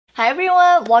Hi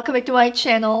everyone, welcome back to my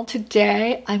channel.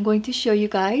 Today I'm going to show you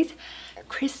guys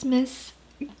Christmas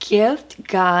gift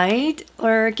guide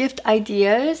or gift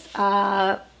ideas.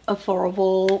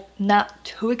 Affordable, not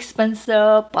too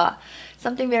expensive, but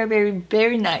something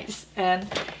very nice. And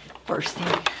first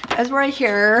thing, as right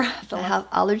here, I have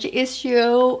allergy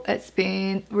issue. It's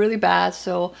been really bad,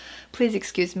 so please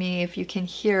excuse me if you can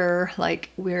hear like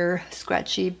we're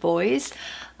scratchy voice.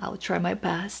 I'll try my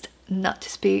best not to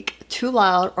speak too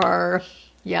loud, or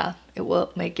yeah, it will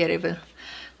make it even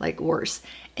like worse.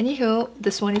 Anywho,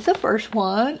 this one is the first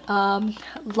one.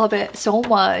 Love it so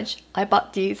much. I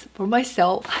bought these for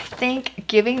myself. I think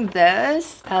giving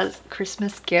this as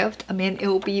Christmas gift, I mean, it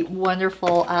will be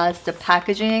wonderful as the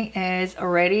packaging is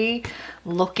already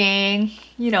looking,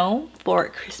 you know, for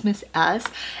Christmas as.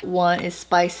 One is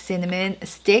spice cinnamon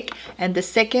stick, and the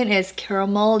second is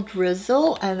caramel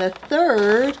drizzle, and the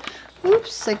third,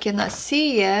 oops, I cannot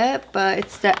see it, but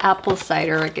it's the apple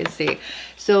cider I can see.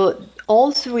 So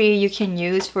all three you can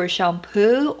use for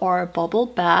shampoo or bubble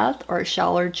bath or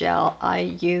shower gel. I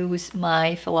use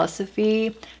my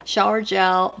Philosophy shower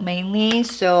gel mainly,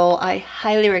 so I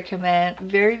highly recommend.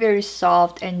 Very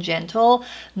soft and gentle,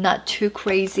 not too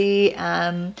crazy,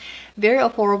 and very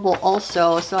affordable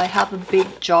also. So I have a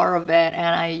big jar of it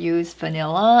and I use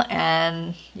vanilla,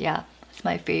 and yeah,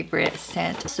 my favorite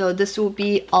scent. So this will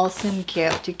be awesome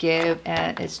gift to give,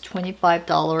 and it's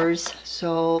 $25,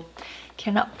 so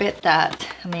cannot beat that.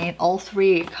 I mean, all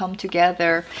three come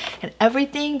together, and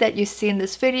everything that you see in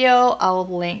this video I will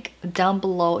link down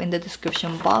below in the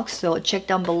description box, so check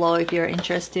down below if you're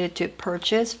interested to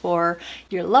purchase for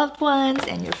your loved ones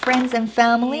and your friends and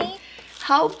family.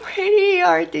 How pretty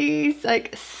are these?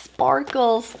 Like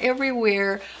sparkles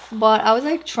everywhere. But I was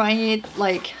like trying it,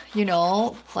 like, you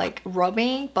know, like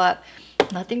rubbing, but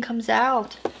nothing comes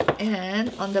out.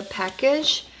 And on the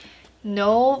package,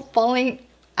 no falling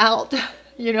out,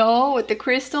 you know, with the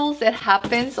crystals. It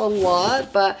happens a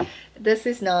lot, but this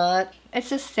is not. It's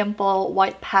just simple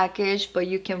white package, but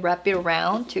you can wrap it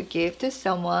around to give to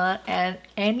someone, and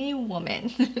any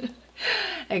woman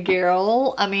a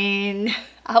girl. I mean,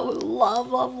 I would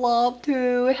love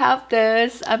to have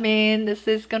this. I mean, this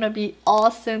is gonna be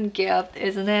awesome gift,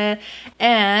 isn't it?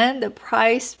 And the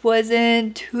price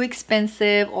wasn't too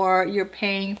expensive, or you're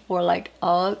paying for like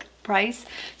a price.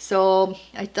 So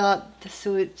I thought this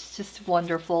was just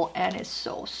wonderful, and it's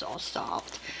so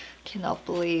soft. Cannot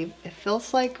believe it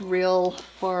feels like real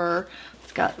fur.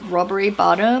 It's got rubbery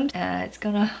bottom, and it's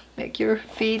gonna make your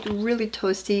feet really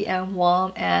toasty and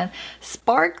warm and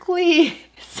sparkly.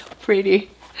 So pretty.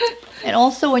 And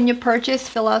also when you purchase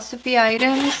Philosophy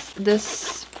items,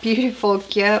 this beautiful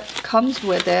gift comes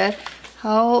with it.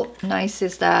 How nice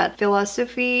is that?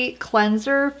 Philosophy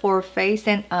cleanser for face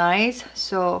and eyes.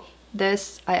 So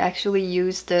this, I actually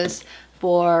use this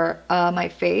for my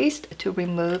face to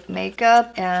remove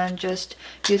makeup and just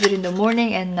use it in the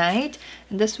morning and night.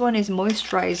 And this one is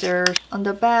moisturizer. On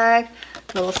the back,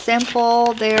 little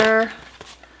sample there.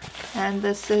 And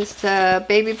this is the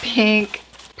baby pink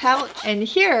pouch. And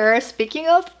here, speaking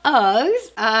of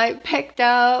Uggs, I picked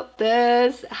up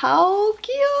this. How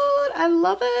cute! I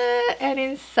love it. And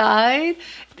inside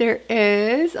there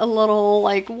is a little,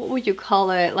 like, what would you call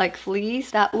it, like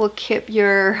fleece that will keep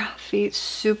your feet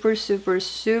super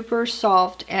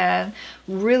soft and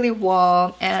really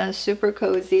warm and super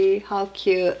cozy. How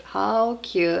cute, how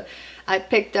cute. I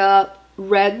picked up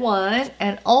red one,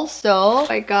 and also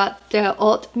I got the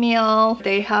oatmeal.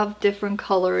 They have different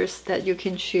colors that you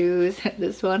can choose.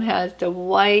 This one has the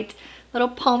white little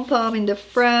pom-pom in the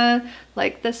front,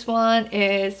 like this one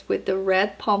is with the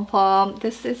red pom-pom.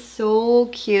 This is so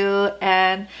cute,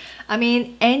 and I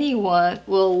mean, anyone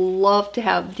will love to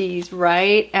have these,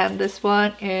 right? And this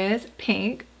one is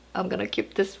pink. I'm gonna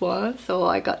keep this one, so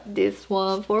I got this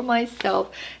one for myself,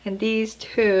 and these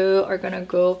two are gonna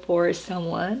go for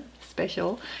someone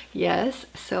special. Yes,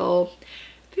 so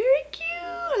very cute.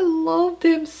 I love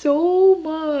them so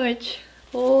much.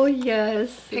 Oh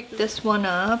yes. Picked this one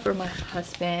up for my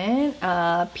husband.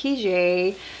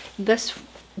 PJ. This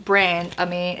brand, I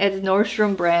mean, it's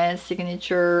Nordstrom brand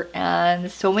signature,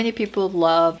 and so many people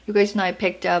love. You guys know I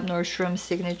picked up Nordstrom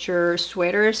signature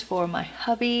sweaters for my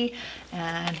hubby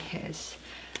and his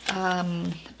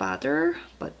father,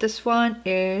 but this one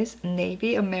is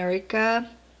Navy America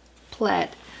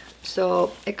plaid.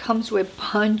 So it comes with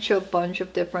bunch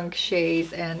of different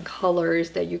shades and colors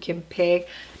that you can pick,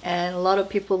 and a lot of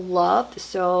people loved,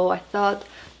 so I thought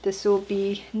this will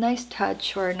be nice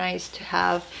touch or nice to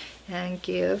have and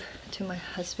give to my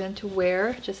husband to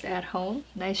wear just at home.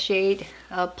 Nice shade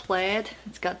of plaid.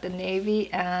 It's got the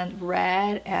navy and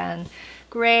red and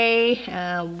gray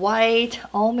and white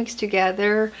all mixed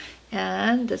together,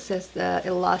 and this is the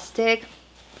elastic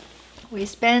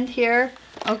waistband here.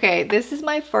 Okay, this is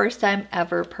my first time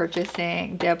ever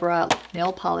purchasing Deborah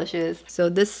nail polishes. So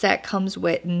this set comes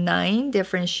with 9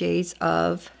 different shades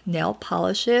of nail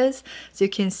polishes. So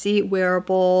you can see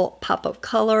wearable pop-up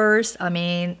colors. I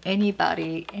mean,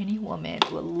 anybody, any woman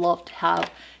would love to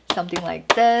have something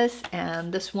like this.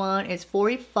 And this one is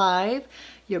 $45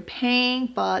 you're paying,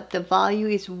 but the value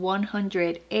is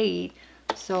 $108.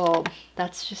 So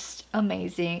that's just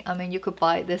amazing. I mean, you could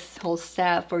buy this whole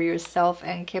set for yourself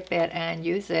and keep it and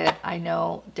use it. I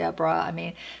know, Deborah, I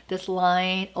mean, this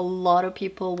line a lot of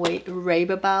people rave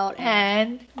about,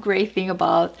 and great thing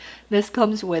about this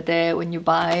comes with it when you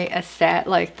buy a set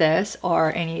like this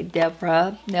or any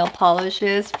Deborah nail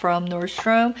polishes from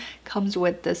Nordstrom, comes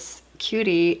with this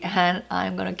cutie, and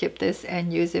I'm gonna keep this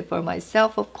and use it for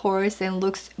myself, of course, and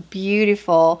looks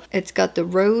beautiful. It's got the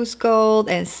rose gold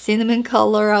and cinnamon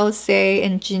color, I would say,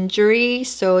 and gingery,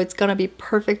 so it's gonna be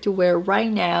perfect to wear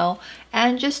right now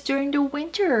and just during the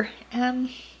winter and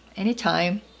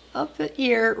anytime of the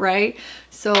year, right?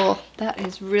 So that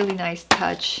is really nice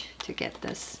touch to get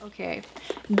this. Okay,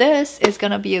 this is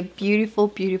gonna be a beautiful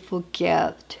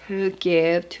gift to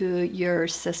give to your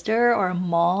sister or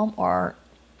mom or,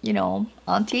 you know,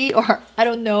 auntie, or I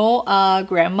don't know,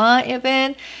 grandma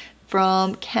even,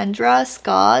 from Kendra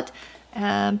Scott.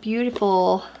 And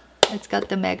beautiful. It's got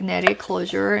the magnetic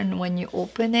closure, and when you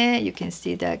open it you can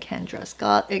see the Kendra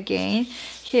Scott again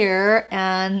here,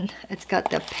 and it's got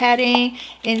the padding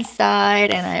inside,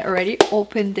 and I already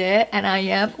opened it and I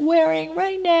am wearing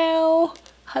right now.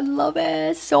 I love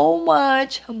it so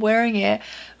much. I'm wearing it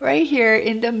right here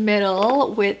in the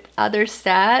middle with other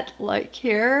set like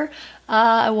here.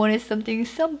 I wanted some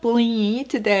blingy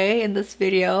today in this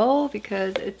video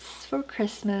because it's for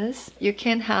Christmas. You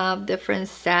can have different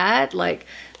set, like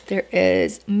there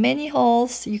is many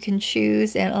holes you can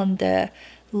choose, and on the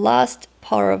last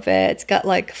part of it, it's got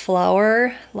like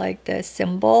flower, like the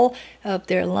symbol of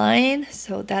their line,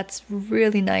 so that's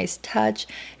really nice touch.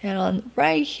 And on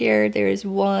right here there is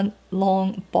one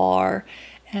long bar,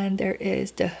 and there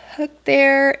is the hook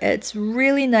there. It's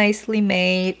really nicely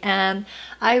made, and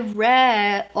I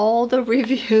read all the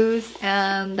reviews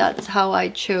and that's how I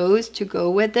chose to go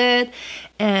with it.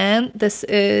 And this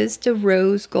is the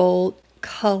rose gold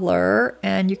color,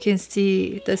 and you can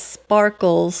see the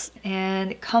sparkles, and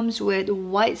it comes with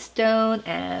white stone,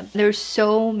 and there's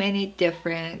so many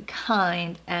different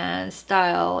kind and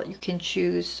style you can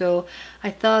choose. So I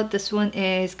thought this one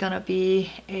is gonna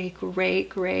be a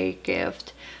great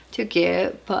gift to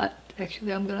give, but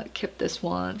actually I'm gonna keep this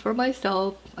one for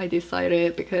myself. I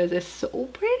decided because it's so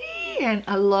pretty and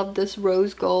I love this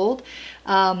rose gold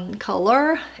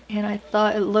color, and I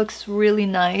thought it looks really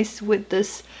nice with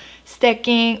this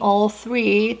stacking all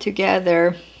 3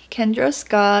 together. Kendra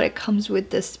Scott, it comes with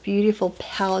this beautiful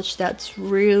pouch that's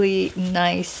really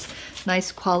nice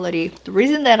quality. The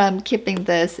reason that I'm keeping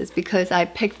this is because I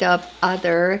picked up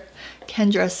other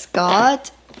Kendra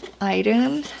Scott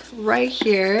items right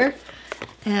here,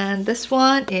 and this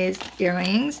one is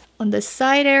earrings. On the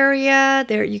side area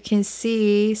there you can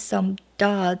see some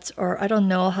dots, or I don't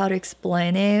know how to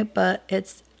explain it, but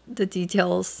it's the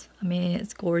details. I mean,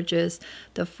 it's gorgeous.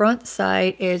 The front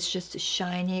side is just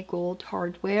shiny gold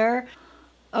hardware.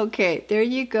 Okay, there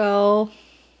you go.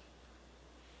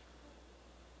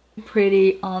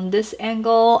 Pretty on this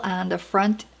angle and the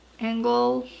front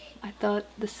angle. I thought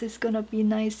this is gonna be a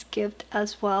nice gift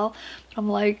as well, but I'm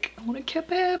like, I want to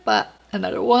keep it. But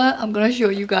another one I'm gonna show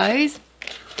you guys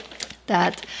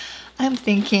that I'm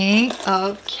thinking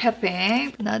of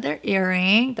keeping. Another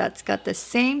earring that's got the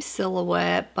same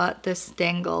silhouette, but this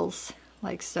dangles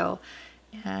like so,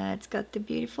 and it's got the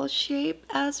beautiful shape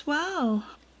as well.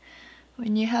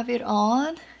 When you have it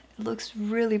on, it looks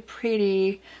really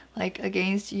pretty, like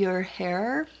against your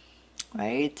hair,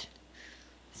 right?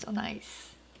 So nice.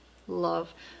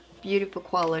 Love. Beautiful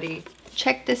quality.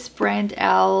 Check this brand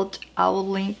out. I will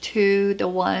link to the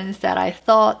ones that I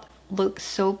thought looked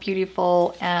so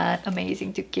beautiful and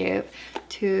amazing to give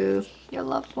to your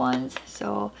loved ones.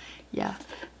 So yeah,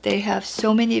 they have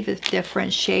so many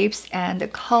different shapes and the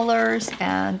colors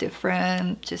and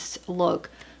different just look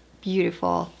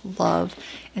beautiful. Love,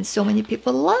 and so many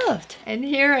people loved. And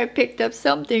here I picked up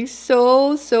something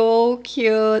so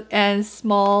cute and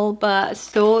small but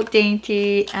so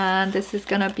dainty, and this is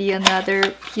gonna be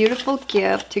another beautiful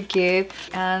gift to give,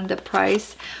 and the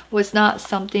price was not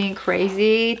something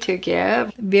crazy to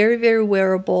give. Very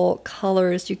wearable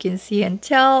colors, you can see and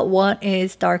tell. One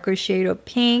is darker shade of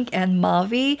pink and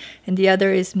mauve, and the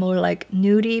other is more like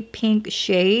nudie pink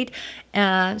shade,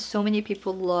 and so many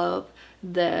people love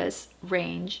this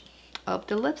range of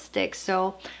the lipstick.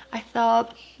 So I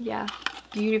thought, yeah,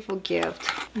 beautiful gift.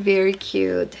 Very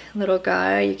cute little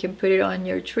guy. You can put it on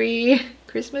your tree,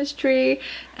 Christmas tree,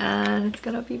 and it's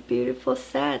gonna be beautiful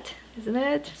set, isn't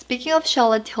it? Speaking of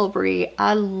Charlotte Tilbury,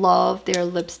 I love their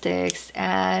lipsticks,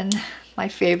 and my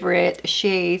favorite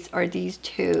shades are these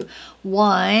two.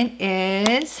 One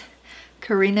is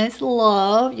Karina's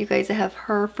Love. You guys have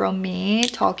heard from me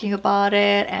talking about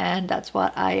it, and that's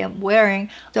what I am wearing.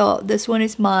 So this one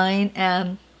is mine,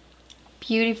 and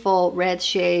beautiful red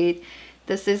shade.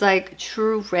 This is like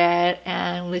true red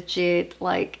and legit,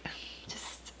 like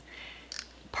just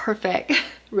perfect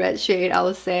red shade. I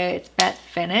would say it's matte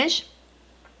finish.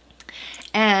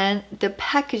 And the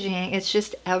packaging is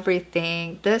just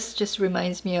everything. This just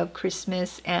reminds me of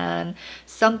Christmas and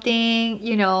something,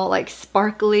 you know, like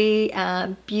sparkly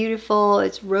and beautiful.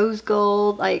 It's rose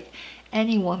gold. Like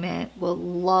any woman will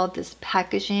love this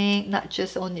packaging. Not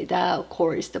just only that, of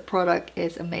course, the product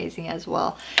is amazing as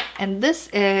well. And this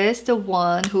is the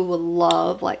one who will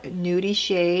love like nudie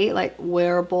shade, like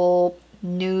wearable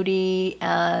nudie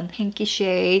and pinky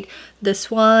shade.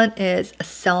 This one is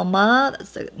Selma.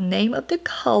 That's the name of the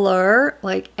color.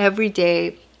 Like every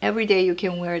day you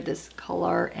can wear this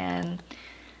color, and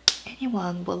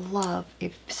anyone will love.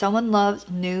 If someone loves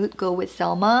nude, go with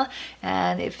Selma,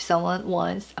 and if someone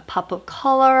wants a pop of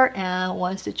color and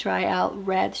wants to try out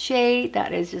red shade,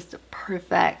 that is just a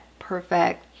perfect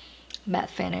matte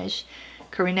finish.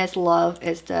 Karina's Love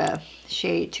is the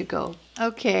shade to go.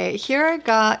 Okay, here I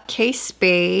got Kate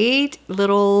Spade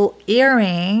little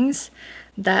earrings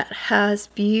that has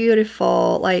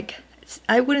beautiful, like,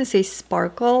 I wouldn't say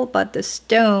sparkle, but the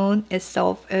stone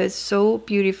itself is so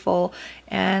beautiful,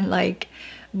 and like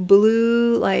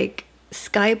blue, like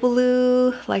sky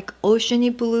blue, like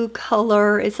oceany blue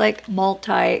color. It's like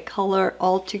multi-color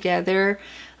all together.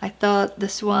 I thought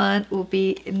this one would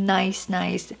be a nice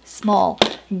small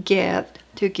gift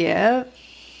to give.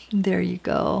 There you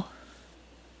go.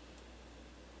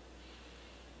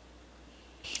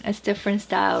 It's different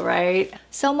style, right?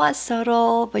 Somewhat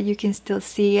subtle, but you can still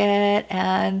see it,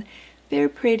 and very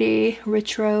pretty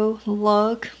retro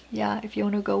look. Yeah, if you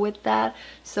want to go with that.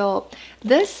 So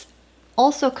this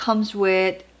also comes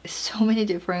with so many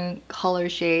different color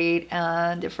shade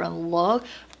and different look,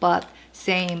 but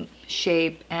same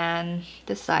shape and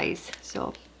the size.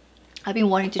 So I've been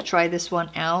wanting to try this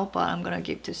one out, but I'm gonna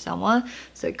give to someone.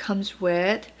 So it comes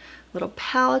with a little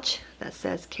pouch that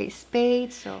says Kate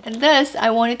Spade. So, and this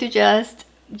I wanted to just,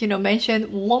 you know,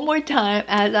 mention one more time,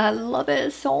 as I love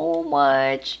it so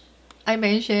much. I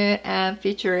mention and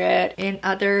feature it in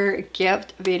other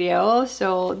gift videos.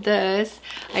 So this,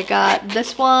 I got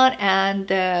this one and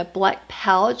the black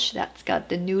pouch that's got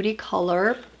the nudie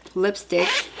color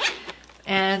lipsticks,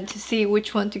 and to see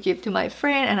which one to give to my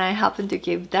friend, and I happen to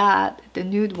give that, the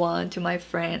nude one, to my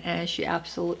friend, and she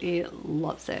absolutely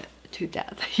loves it to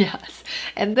death. Yes.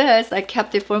 And this, I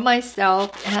kept it for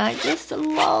myself, and I just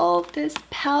love this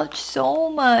pouch so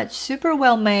much. Super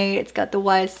well made. It's got the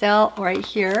YSL right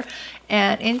here,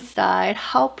 and inside,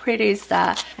 how pretty is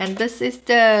that? And this is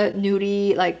the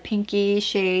nudie, like pinky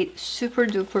shade, super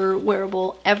duper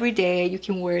wearable. Every day you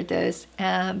can wear this,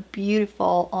 and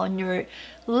beautiful on your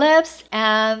lips,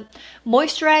 and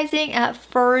moisturizing at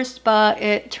first, but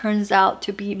it turns out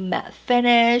to be matte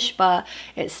finish, but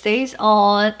it stays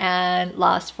on and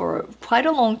lasts for quite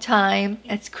a long time.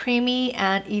 It's creamy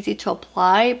and easy to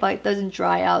apply, but it doesn't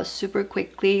dry out super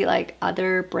quickly like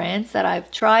other brands that I've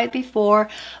tried before,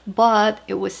 but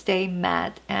it will stay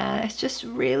matte, and it's just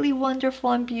really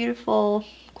wonderful and beautiful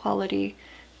quality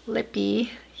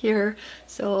lippy here.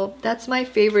 So that's my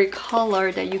favorite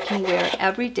color that you can wear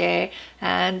every day,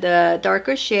 and the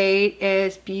darker shade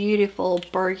is beautiful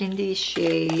burgundy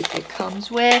shade it comes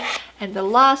with, and the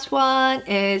last one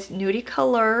is nudie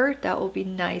color. That will be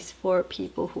nice for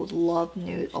people who love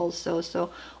nude also.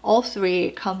 So all three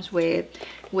comes with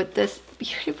this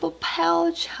beautiful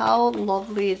pouch. How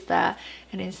lovely is that?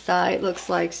 And inside looks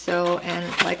like so, and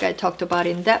like I talked about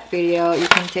in that video, you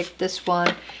can take this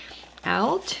one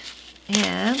out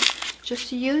and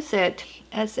just use it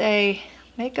as a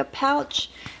makeup pouch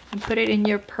and put it in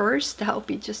your purse. That would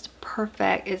be just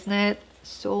perfect, isn't it?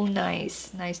 So nice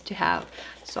to have.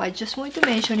 So I just wanted to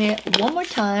mention it one more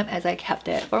time, as I kept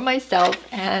it for myself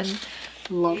and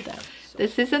love them.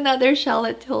 This is another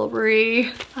Charlotte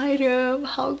Tilbury item.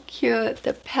 How cute.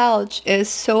 The pouch is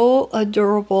so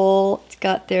adorable. It's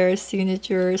got their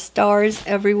signature stars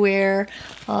everywhere.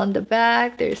 On the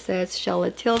back there says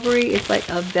Charlotte Tilbury. It's like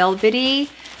a velvety,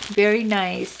 very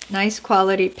nice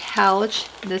quality pouch.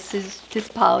 This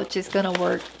pouch is gonna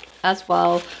work as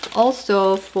well.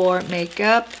 Also for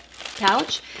makeup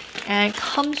pouch, and it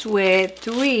comes with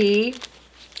 3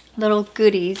 little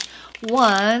goodies.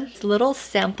 One little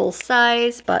sample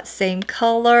size, but same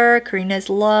color. Karina's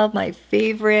love, my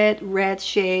favorite red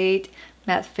shade,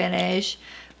 matte finish,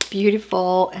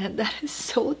 beautiful, and that is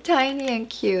so tiny and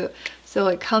cute. So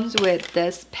it comes with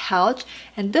this pouch,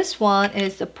 and this one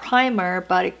is the primer,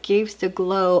 but it gives the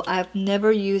glow. I've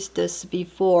never used this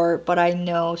before, but I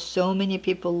know so many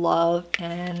people love,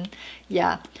 and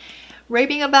yeah,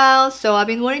 raving about. So I've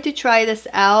been wanting to try this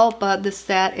out, but the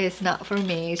set is not for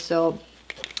me, so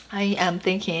I am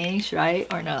thinking, should I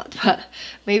or not? But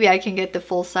maybe I can get the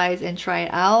full size and try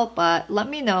it out. But let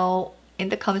me know in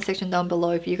the comment section down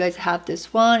below if you guys have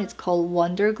this one. It's called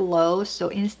Wonder Glow, so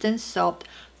Instant Soft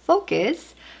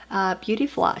Focus Beauty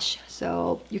Flash.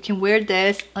 So you can wear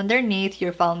this underneath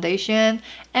your foundation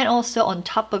and also on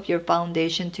top of your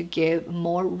foundation to give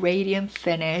more radiant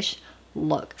finish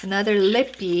look. Another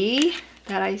lippy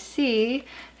that I see,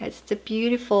 it's the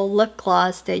beautiful lip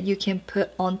gloss that you can put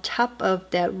on top of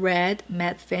that red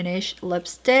matte finish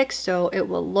lipstick, so it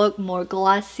will look more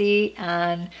glossy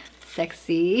and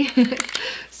sexy.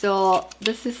 So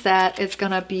this is that. It's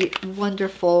gonna be a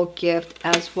wonderful gift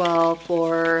as well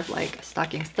for like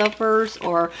stocking stuffers,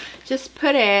 or just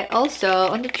put it also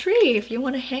on the tree if you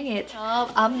want to hang it.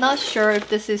 I'm not sure if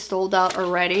this is sold out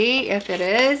already. If it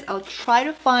is, I'll try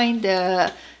to find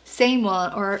the same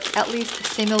one or at least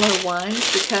similar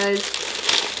ones, because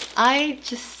I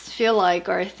just feel like,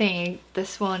 or I think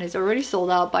this one is already sold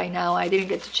out by now. I didn't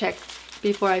get to check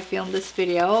before I filmed this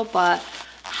video, but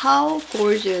how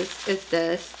gorgeous is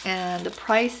this? And the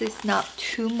price is not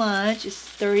too much. It's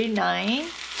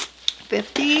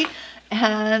 $39.50,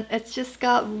 and it's just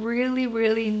got really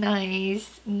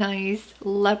nice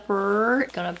leopard.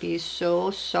 It's gonna be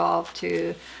so soft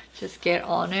to just get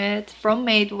on it. From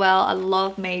Madewell. I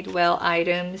love Madewell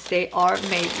items. They are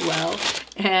made well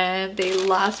and they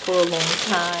last for a long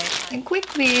time. And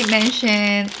quickly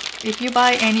mention, if you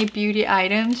buy any beauty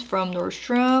items from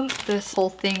Nordstrom, this whole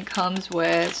thing comes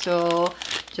with. So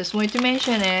just wanted to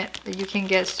mention it, that you can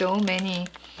get so many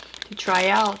to try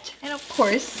out. And of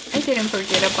course, I didn't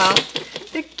forget about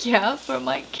the gift for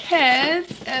my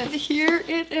kids. And here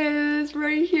it is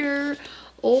right here.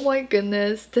 Oh my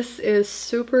goodness, this is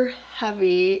super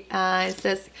heavy. It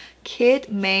says Kid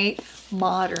Made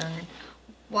Modern.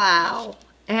 Wow.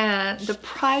 And the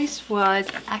price was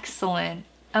excellent,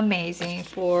 amazing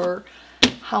for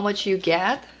how much you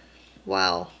get.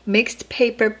 Wow. Mixed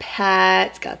paper pad.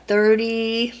 It's got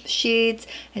 30 sheets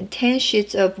and 10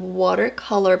 sheets of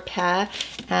watercolor pad,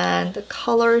 and the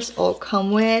colors all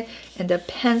come with, and the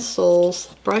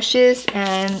pencils, brushes,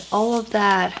 and all of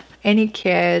that. Any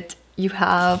kid you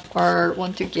have or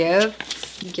want to give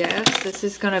gifts, this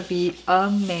is gonna be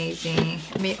amazing.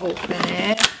 Let me open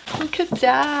it. Look at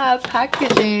that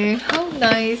packaging, how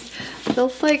nice.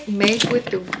 Feels like made with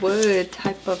the wood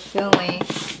type of feeling.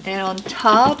 And on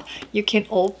top you can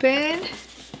open.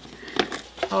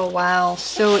 Oh wow.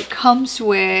 So it comes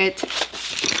with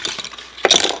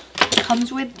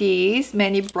these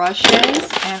many brushes,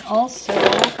 and also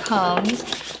comes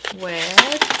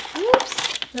with,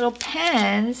 oops, little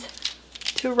pens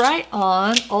to write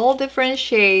on, all different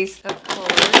shades of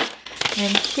color.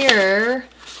 And here,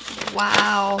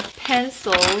 wow,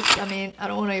 pencils. I mean, I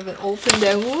don't want to even open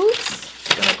them. Whoops,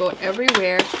 it's gonna go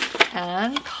everywhere.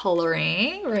 And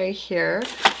coloring right here.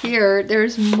 Here,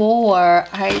 there's more.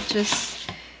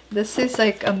 This is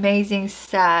like amazing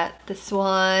set. This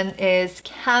one is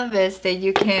canvas that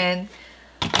you can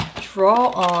draw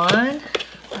on.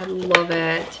 I love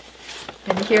it.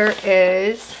 And here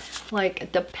is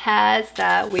like the pads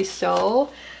that we sew,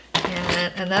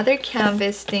 and another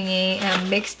canvas thingy, and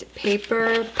mixed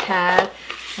paper pad.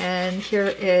 And here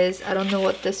is, I don't know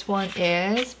what this one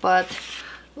is, but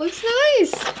looks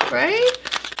nice, right?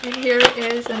 And here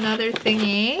is another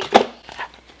thingy,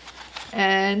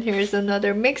 and here's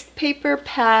another mixed paper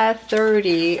pad,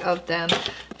 30 of them.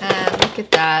 And look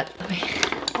at that. I mean,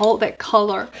 all that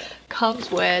color comes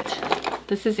with.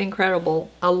 This is incredible.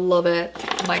 I love it.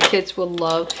 My kids will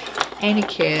love, any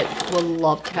kid will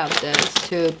love to have this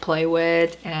to play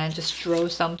with and just draw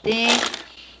something.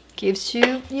 Gives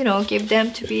you, you know, give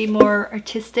them to be more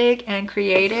artistic and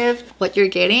creative. What you're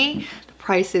getting, the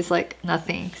price is like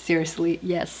nothing. Seriously,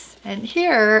 yes. And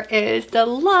here is the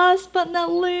last but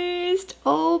not least.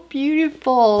 Oh,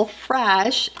 beautiful,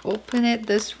 fresh. Open it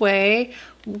this way.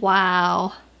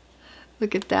 Wow.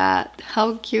 Look at that.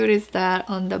 How cute is that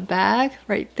on the back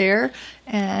right there?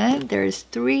 And there's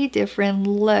 3 different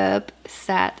lip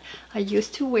set. I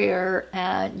used to wear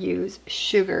and use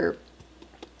sugar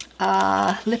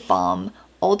lip balm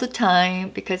all the time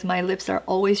because my lips are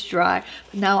always dry.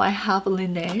 But now I have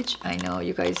Lineage. I know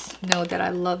you guys know that I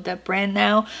love that brand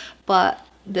now, but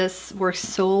this works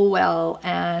so well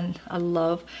and I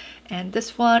love. And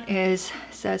this one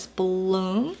says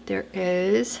Bloom. There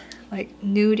is like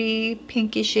nudie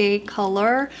pinky shade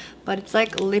color, but it's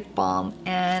like lip balm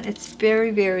and it's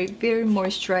very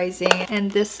moisturizing. And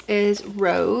this is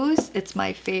Rose. It's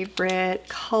my favorite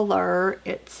color.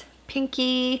 It's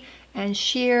pinky and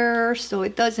sheer, so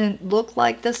it doesn't look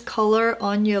like this color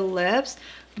on your lips,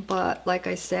 but like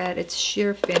I said, it's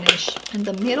sheer finish. And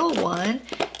the middle one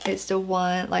is the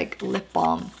one like lip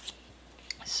balm,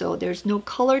 so there's no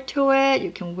color to it.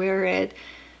 You can wear it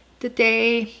the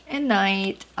day and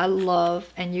night. I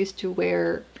love and used to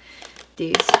wear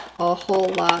these a whole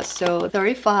lot. So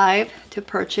 $35 to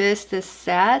purchase this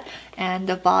set and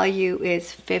the value is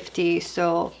 $50,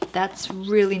 so that's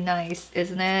really nice,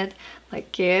 isn't it?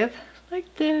 Like give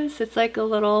like this. It's like a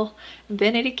little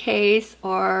vanity case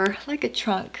or like a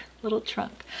trunk, little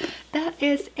trunk. That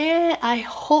is it. I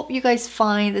hope you guys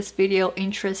find this video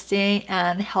interesting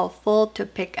and helpful to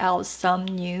pick out some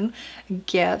new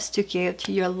gifts to give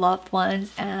to your loved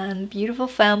ones and beautiful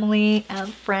family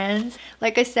and friends.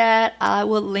 Like I said, I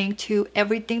will link to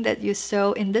everything that you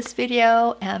saw in this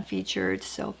video and featured,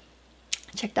 so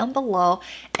check down below,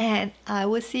 and I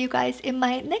will see you guys in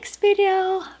my next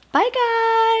video. Bye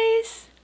guys!